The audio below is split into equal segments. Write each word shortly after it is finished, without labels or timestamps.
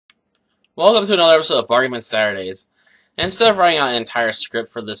Welcome to another episode of Bargain Saturdays. And instead of writing out an entire script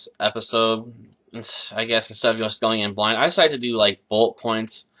for this episode, I guess instead of just going in blind, I decided to do like bullet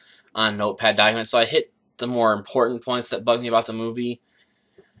points on a notepad document. So I hit the more important points that bug me about the movie,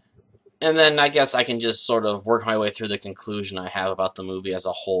 and then I guess I can just sort of work my way through the conclusion I have about the movie as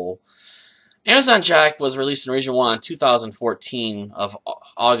a whole. Amazon Jack was released in Region 1 in 2014 of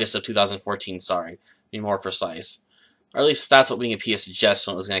August of 2014, sorry, to be more precise. Or at least that's what Wikipedia suggests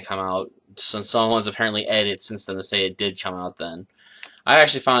when it was going to come out, since someone's apparently edited since then to say it did come out then. I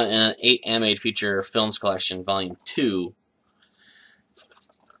actually found it in an 8 animated feature films collection, volume 2,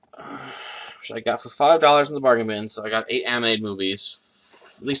 which I got for $5 in the bargain bin, so I got 8 animated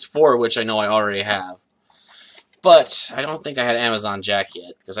movies, at least 4 of which I know I already have. But I don't think I had Amazon Jack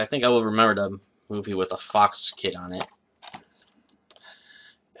yet, because I think I will remember the movie with a fox kid on it.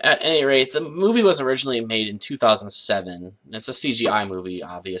 At any rate, the movie was originally made in 2007. It's a CGI movie,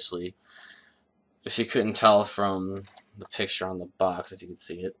 obviously. If you couldn't tell from the picture on the box, if you could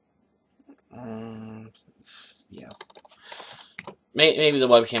see it. Yeah. Maybe the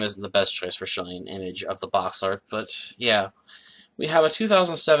webcam isn't the best choice for showing an image of the box art, but yeah. We have a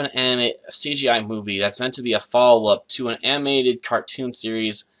 2007 CGI movie that's meant to be a follow-up to an animated cartoon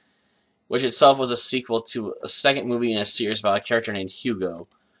series, which itself was a sequel to a second movie in a series about a character named Hugo.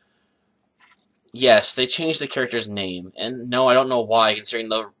 Yes, they changed the character's name, and no, I don't know why, considering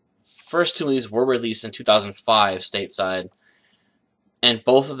the first 2 movies were released in 2005 stateside, and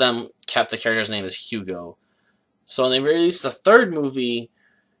both of them kept the character's name as Hugo. So when they released the third movie,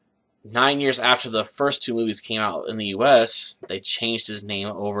 9 years after the first 2 movies came out in the US, they changed his name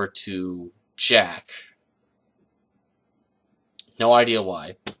over to Jack. No idea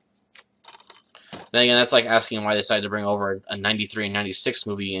why. Then again, that's like asking why they decided to bring over a 93 and 96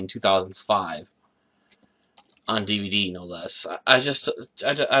 movie in 2005. On DVD, no less. I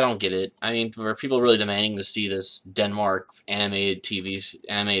don't get it. I mean, were people really demanding to see this Denmark animated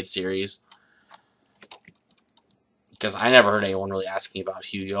series? Because I never heard anyone really asking about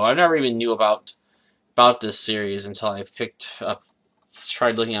Hugo. I never even knew about this series until I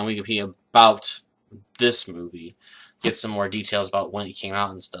tried looking on Wikipedia about this movie, get some more details about when it came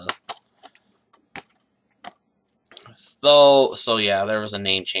out and stuff. So yeah, there was a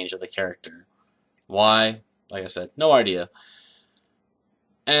name change of the character. Why? Like I said, no idea.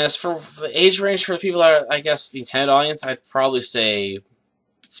 As for the age range for the people that are, I guess, the intended audience, I'd probably say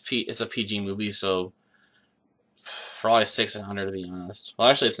it's a PG movie, so probably 6 and under, to be honest. Well,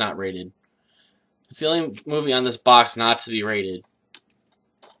 actually, it's not rated. It's the only movie on this box not to be rated.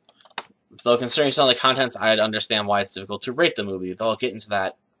 Though, considering some of the contents, I'd understand why it's difficult to rate the movie. Though I'll get into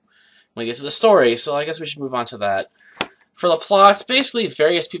that when we get to the story, so I guess we should move on to that. For the plots, basically,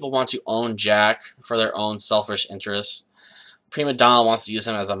 various people want to own Jack for their own selfish interests. Prima Donna wants to use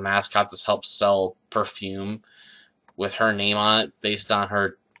him as a mascot to help sell perfume with her name on it, based on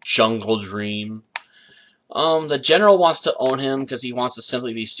her jungle dream. The general wants to own him because he wants to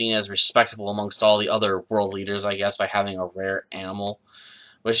simply be seen as respectable amongst all the other world leaders, I guess, by having a rare animal.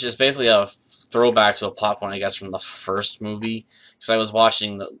 Which is basically a throwback to a plot point, I guess, from the first movie. Because I was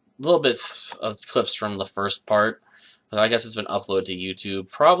watching a little bit of clips from the first part. I guess it's been uploaded to YouTube,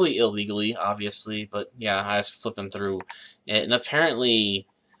 probably illegally, obviously, but yeah, I was flipping through it, and apparently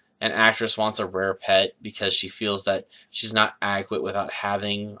an actress wants a rare pet because she feels that she's not adequate without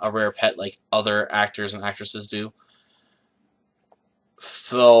having a rare pet like other actors and actresses do.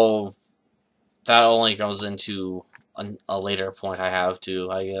 So that only goes into a later point I have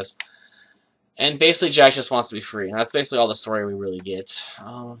too, I guess. And basically Jack just wants to be free, and that's basically all the story we really get.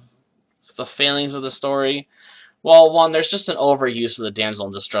 The failings of the story... Well, one, there's just an overuse of the damsel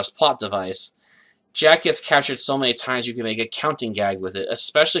in distress plot device. Jack gets captured so many times you can make a counting gag with it,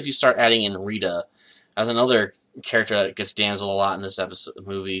 especially if you start adding in Rita as another character that gets damsel a lot in this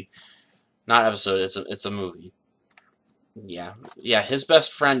movie. Not episode, it's a movie. Yeah, his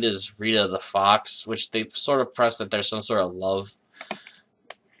best friend is Rita the Fox, which they sort of press that there's some sort of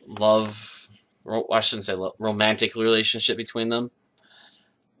I shouldn't say romantic relationship between them.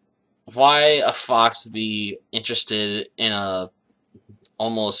 Why a fox would be interested in a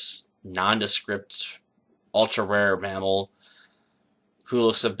almost nondescript, ultra-rare mammal who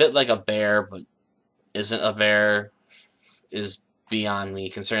looks a bit like a bear but isn't a bear is beyond me,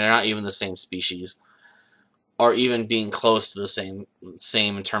 considering they're not even the same species, or even being close to the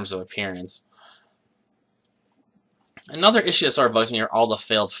same in terms of appearance. Another issue that sort of bugs me are all the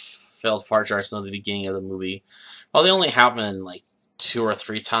failed fart jokes in the beginning of the movie. While they only happen in like 2 or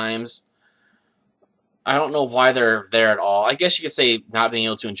 3 times, I don't know why they're there at all. I guess you could say not being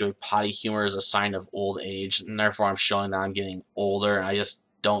able to enjoy potty humor is a sign of old age, and therefore I'm showing that I'm getting older, and I just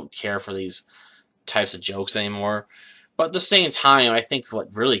don't care for these types of jokes anymore. But at the same time, I think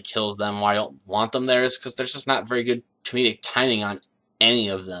what really kills them, why I don't want them there, is because there's just not very good comedic timing on any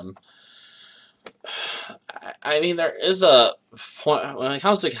of them. I mean, there is a point when it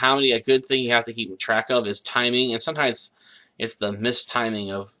comes to comedy. A good thing you have to keep track of is timing, and sometimes it's the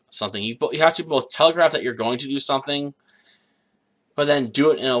mistiming of something. You have to both telegraph that you're going to do something, but then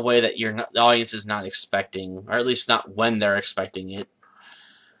do it in a way that the audience is not expecting, or at least not when they're expecting it.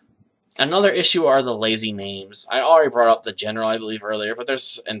 Another issue are the lazy names. I already brought up the general, I believe, earlier, but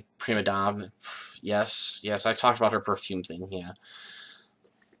and prima donna. Yes, I talked about her perfume thing. Yeah.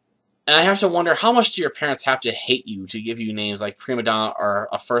 And I have to wonder, how much do your parents have to hate you to give you names like prima donna or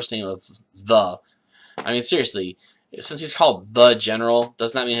a first name of the? I mean, seriously, since he's called the General,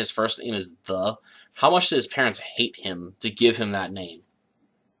 doesn't that mean his first name is the? How much do his parents hate him to give him that name?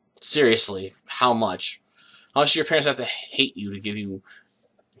 Seriously, how much? How much do your parents have to hate you to give you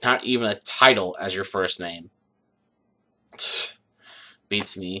not even a title as your first name?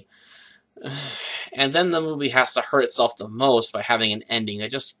 Beats me. And then the movie has to hurt itself the most by having an ending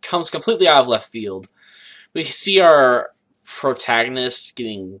that just comes completely out of left field. We see our protagonist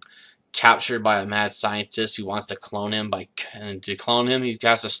getting captured by a mad scientist who wants to clone him. And to clone him, he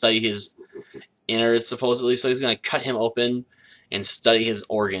has to study his innards, supposedly, so he's going to cut him open and study his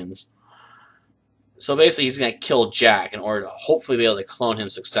organs. So basically, he's going to kill Jack in order to hopefully be able to clone him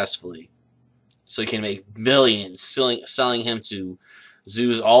successfully, so he can make millions selling him to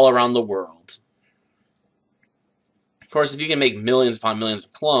zoos all around the world. Of course, if you can make millions upon millions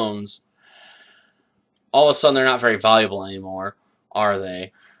of clones, all of a sudden they're not very valuable anymore, are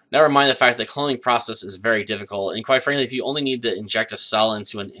they? Never mind the fact that the cloning process is very difficult, and quite frankly, if you only need to inject a cell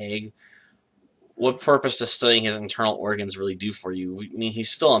into an egg, what purpose does studying his internal organs really do for you? I mean, he's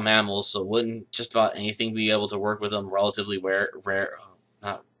still a mammal, so wouldn't just about anything be able to work with him relatively well?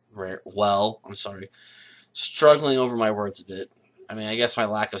 I'm sorry. Struggling over my words a bit. I mean, I guess my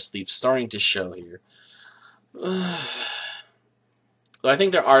lack of sleep starting to show here. Though I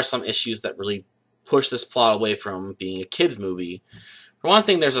think there are some issues that really push this plot away from being a kid's movie. For one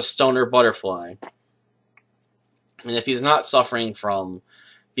thing, there's a stoner butterfly. And if he's not suffering from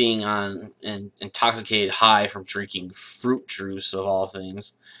being on an intoxicated high from drinking fruit juice, of all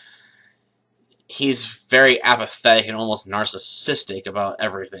things, he's very apathetic and almost narcissistic about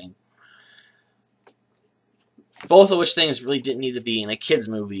everything. Both of which things really didn't need to be in a kid's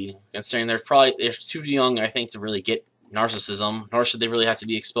movie, considering they're too young, I think, to really get narcissism, nor should they really have to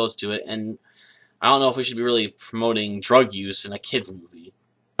be exposed to it, and I don't know if we should be really promoting drug use in a kid's movie.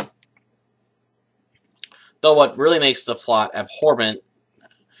 Though what really makes the plot abhorrent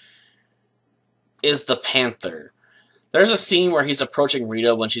is the Panther. There's a scene where he's approaching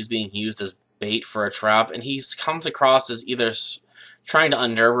Rita when she's being used as bait for a trap, and he comes across as either trying to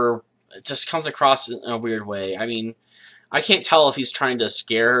unnerve her. It just comes across in a weird way. I mean, I can't tell if he's trying to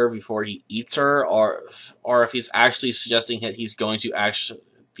scare her before he eats her, or if he's actually suggesting that he's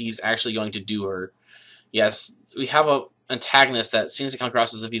actually going to do her. Yes, we have an antagonist that seems to come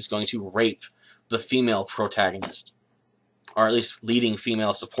across as if he's going to rape the female protagonist, or at least leading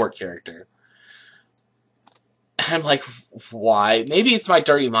female support character. And I'm like, why? Maybe it's my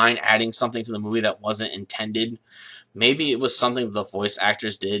dirty mind adding something to the movie that wasn't intended. Maybe it was something the voice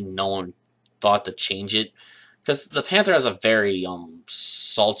actors did and no one thought to change it. Because the Panther has a very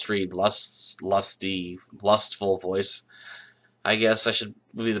sultry, lustful voice. I guess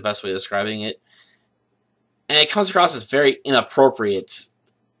would be the best way of describing it. And it comes across as very inappropriate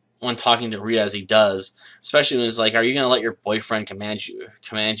when talking to Rita as he does. Especially when he's like, are you going to let your boyfriend command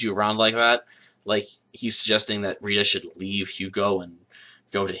you around like that? Like, he's suggesting that Rita should leave Hugo and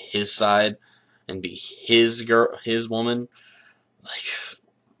go to his side and be his woman.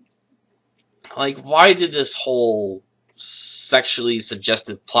 Like, why did this whole sexually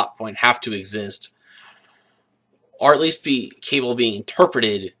suggestive plot point have to exist? Or at least be capable of being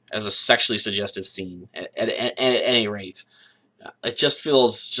interpreted as a sexually suggestive scene, at any rate. It just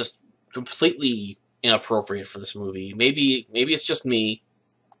feels just completely inappropriate for this movie. Maybe it's just me,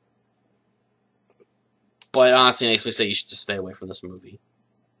 but it honestly makes me say you should just stay away from this movie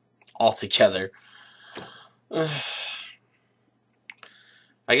altogether. I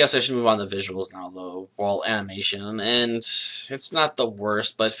guess I should move on to visuals now, though. Well, animation, and it's not the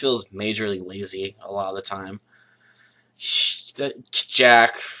worst, but it feels majorly lazy a lot of the time.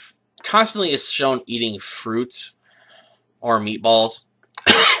 Jack constantly is shown eating fruit or meatballs.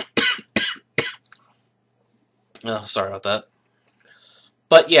 Oh, sorry about that.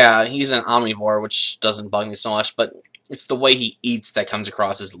 But yeah, he's an omnivore, which doesn't bug me so much. But It's the way he eats that comes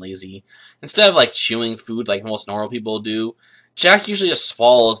across as lazy. Instead of like chewing food like most normal people do, Jack usually just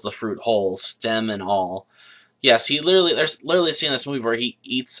swallows the fruit whole, stem and all. Yes, there's literally a scene in this movie where he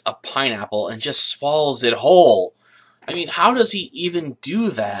eats a pineapple and just swallows it whole. I mean, how does he even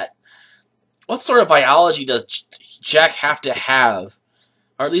do that? What sort of biology does Jack have to have,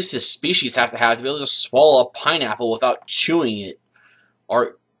 or at least his species have to be able to swallow a pineapple without chewing it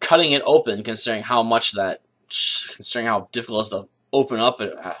or cutting it open? Considering how difficult it is to open up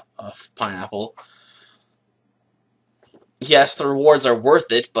a pineapple. Yes, the rewards are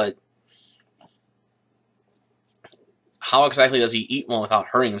worth it, but how exactly does he eat one without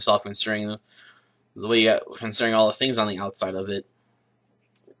hurting himself? Considering considering all the things on the outside of it.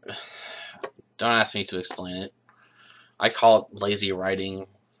 Don't ask me to explain it. I call it lazy writing,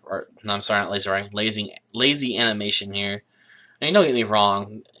 or no, I'm sorry, not lazy writing, lazy animation here. I mean, don't get me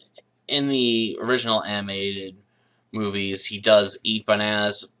wrong. In the original animated movies, he does eat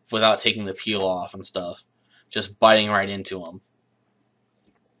bananas without taking the peel off and stuff, just biting right into them,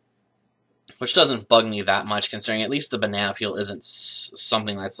 which doesn't bug me that much, considering at least the banana peel isn't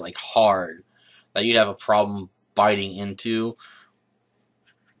something that's like hard that you'd have a problem biting into.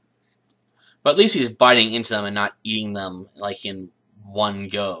 But at least he's biting into them and not eating them like in one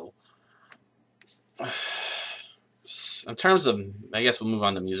go. In terms of, I guess we'll move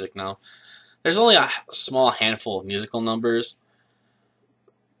on to music now. There's only a small handful of musical numbers,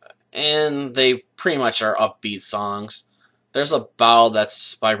 and they pretty much are upbeat songs. There's a ballad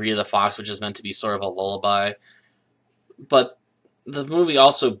that's by Rita the Fox, which is meant to be sort of a lullaby, but the movie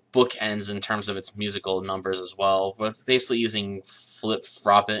also bookends in terms of its musical numbers as well, with basically using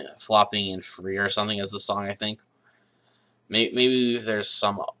Flopping and Free or something as the song, I think. Maybe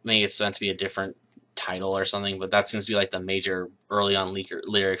maybe it's meant to be a different title or something, but that seems to be like the major early on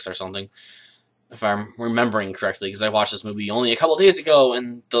lyrics or something, if I'm remembering correctly, because I watched this movie only a couple days ago,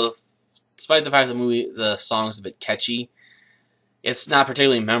 and despite the fact the song's a bit catchy, it's not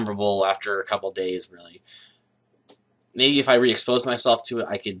particularly memorable after a couple days, really. Maybe if I re-expose myself to it,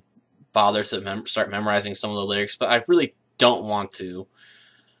 I could bother to start memorizing some of the lyrics, but I really don't want to.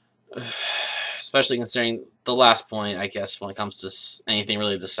 Especially considering the last point, I guess, when it comes to anything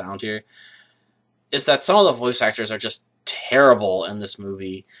related to sound here, is that some of the voice actors are just terrible in this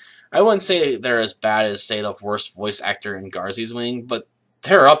movie. I wouldn't say they're as bad as, say, the worst voice actor in Garzy's Wing, but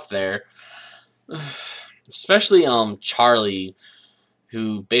they're up there. Especially Charlie,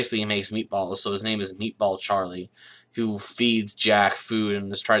 who basically makes meatballs, so his name is Meatball Charlie, who feeds Jack food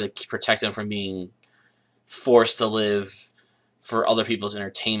and is trying to protect him from being forced to live for other people's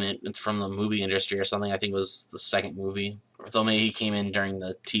entertainment from the movie industry or something. I think it was the second movie. Though maybe he came in during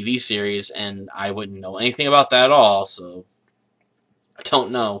the TV series, and I wouldn't know anything about that at all, so I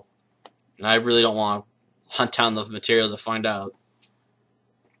don't know. And I really don't want to hunt down the material to find out.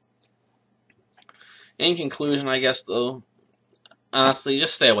 In conclusion, I guess, though, honestly,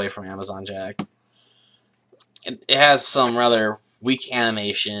 just stay away from Amazon Jack. It has some rather weak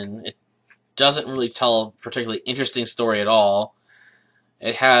animation. It doesn't really tell a particularly interesting story at all.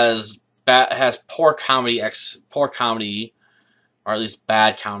 It has poor comedy, or at least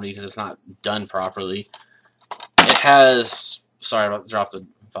bad comedy because it's not done properly. It has, sorry about to drop the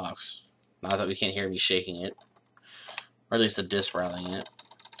box. Not that we can't hear me shaking it, or at least the disc rattling it.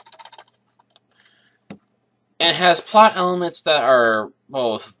 And it has plot elements that are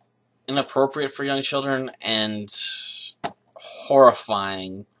both inappropriate for young children and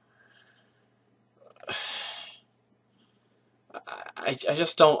horrifying. I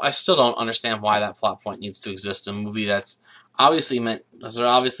still don't understand why that plot point needs to exist in a movie that's obviously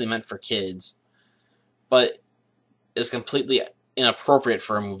meant for kids, but is completely inappropriate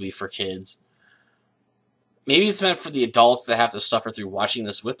for a movie for kids. Maybe it's meant for the adults that have to suffer through watching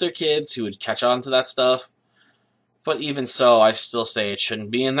this with their kids who would catch on to that stuff. But even so, I still say it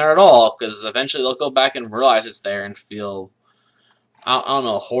shouldn't be in there at all, because eventually they'll go back and realize it's there and feel, I don't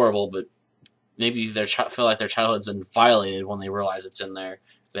know, horrible, but maybe feel like their childhood's been violated when they realize it's in there.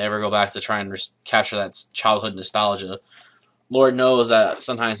 If they ever go back to try and capture that childhood nostalgia. Lord knows that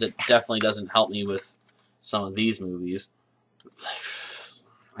sometimes it definitely doesn't help me with some of these movies.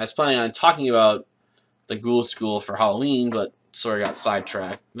 I was planning on talking about the Ghoul School for Halloween, but sort of got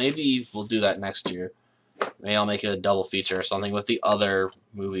sidetracked. Maybe we'll do that next year. Maybe I'll make it a double feature or something with the other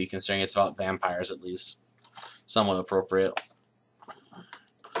movie, considering it's about vampires at least. Somewhat appropriate.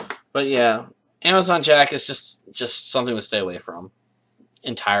 But yeah, Amazon Jack is just something to stay away from.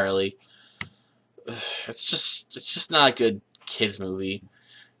 Entirely. It's just not a good kids movie.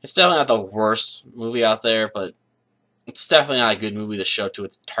 It's definitely not the worst movie out there, but it's definitely not a good movie to show to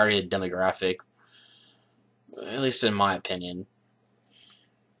its targeted demographic. At least in my opinion.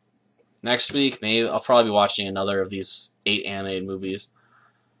 Next week, maybe I'll probably be watching another of these 8 animated movies.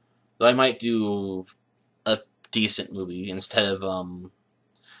 Though I might do a decent movie instead of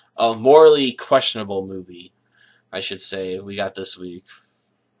a morally questionable movie, I should say, we got this week.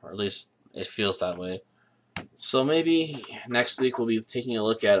 Or at least it feels that way. So maybe next week we'll be taking a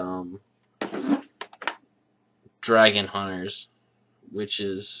look at Dragon Hunters, which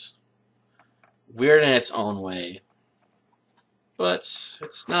is weird in its own way. But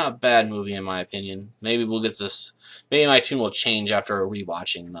it's not a bad movie in my opinion. Maybe we'll get this. Maybe my tune will change after a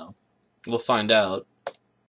rewatching, though. We'll find out.